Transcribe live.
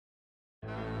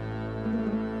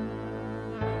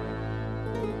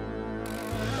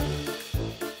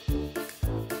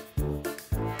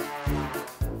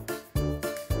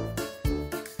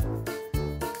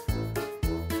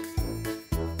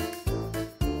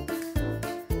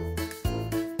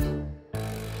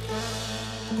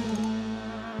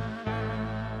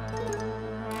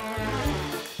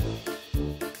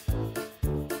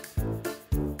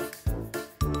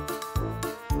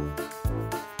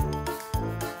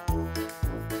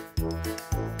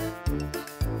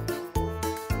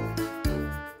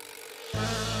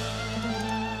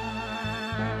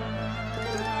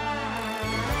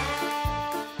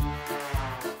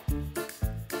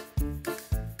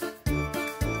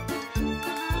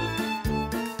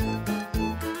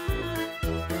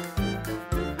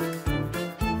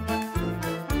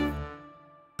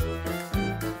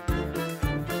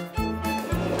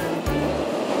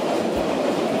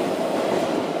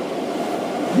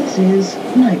This is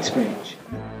Knightsbridge.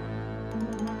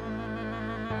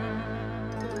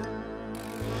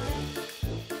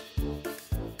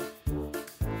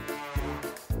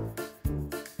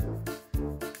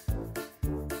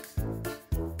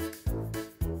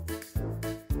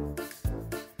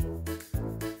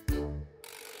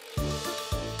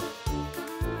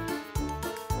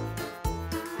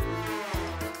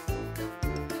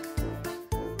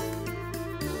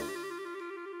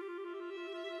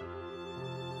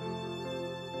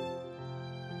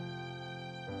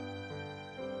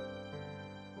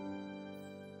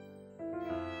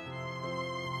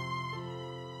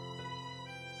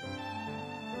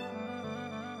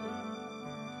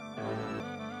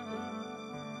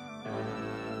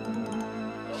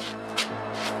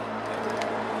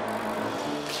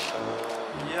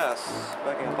 Yes,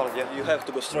 backing apart, yeah, you have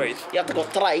to go straight. You have to go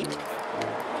straight.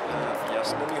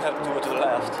 Yes, then you have to go to the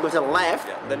left. Go to the left.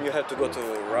 Yeah, then you have to go to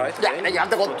the right. Yeah, again. then you have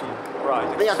to go to the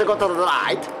right. Then you have to go to the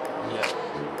right.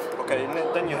 Yeah. Okay,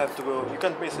 then you have to go. You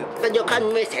can't miss it. Then you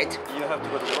can't miss it. You have to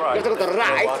go to the right. You have to go to the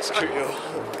right. Oh, screw you.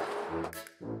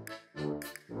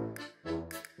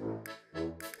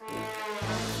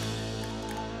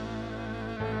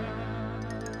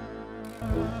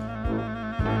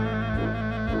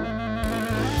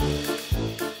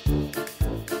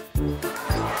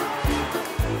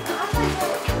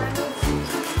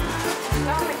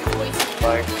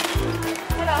 Thanks.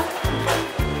 Hello.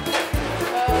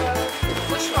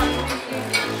 Which one?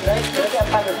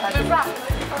 The wrap.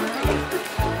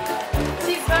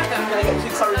 Cheeseburger.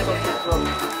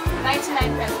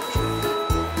 99 pence.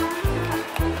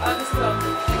 Oh, this is all.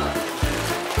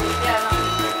 Yeah, no.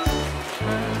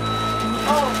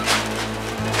 Oh.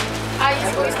 I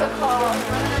use oyster call.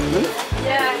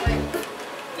 Yeah.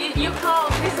 You call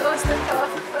this oyster call.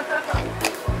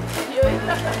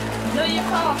 No, you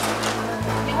can't.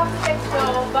 You have to take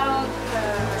your bound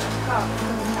car.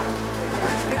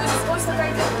 Because it's also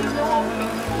very good. There's no walking.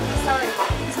 Sorry,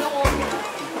 there's no walking.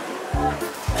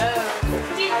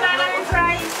 Cheeseburger and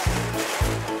fries.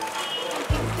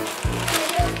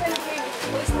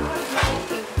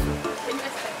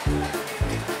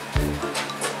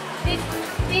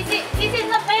 This is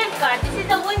a bank card. This is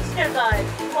a oyster card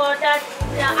for that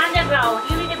underground.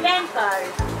 You need a bank card.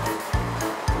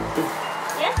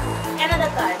 Yes?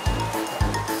 Another card.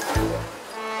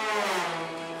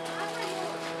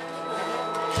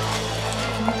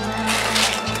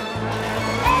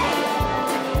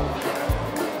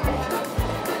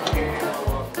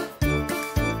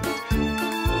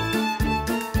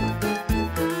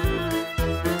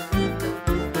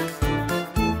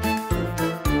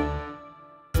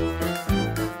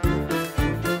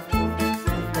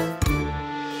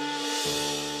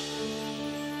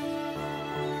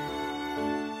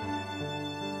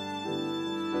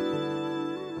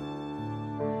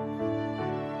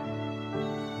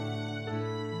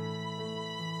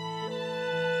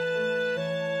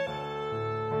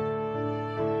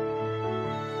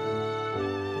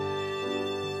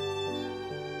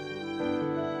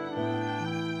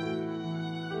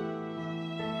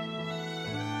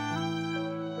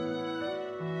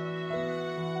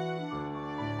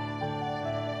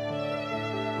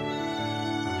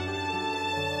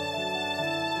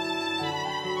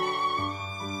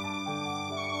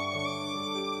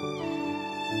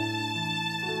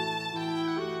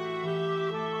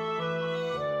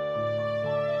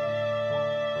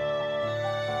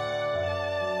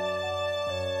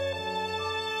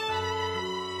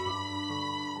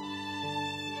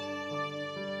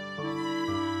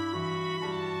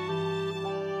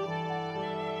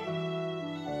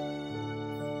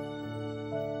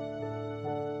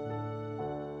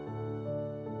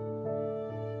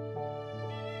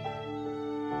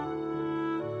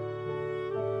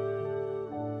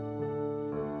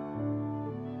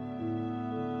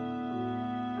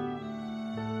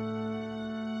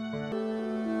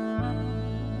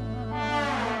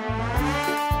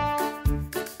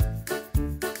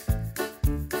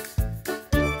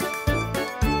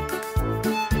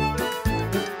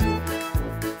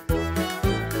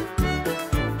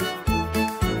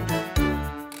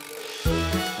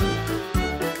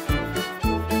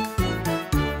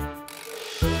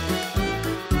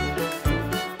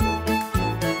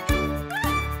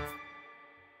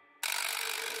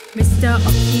 Mr.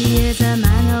 Oki is a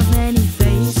man of many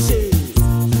faces.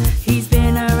 He's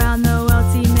been around the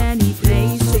world, seen many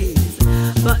places.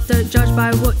 But don't judge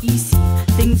by what you see.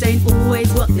 Things ain't always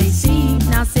what they seem.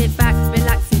 Now sit back,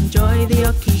 relax, enjoy the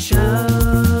Oki Show.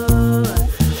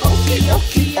 Oki,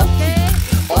 oki, oki.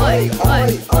 Oi,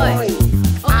 oi, oi.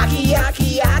 Oki,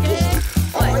 oki, oki.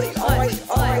 Oi, oi,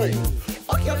 oi.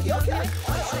 Oki, oki, oki.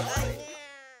 Oi, oi. oi, oi.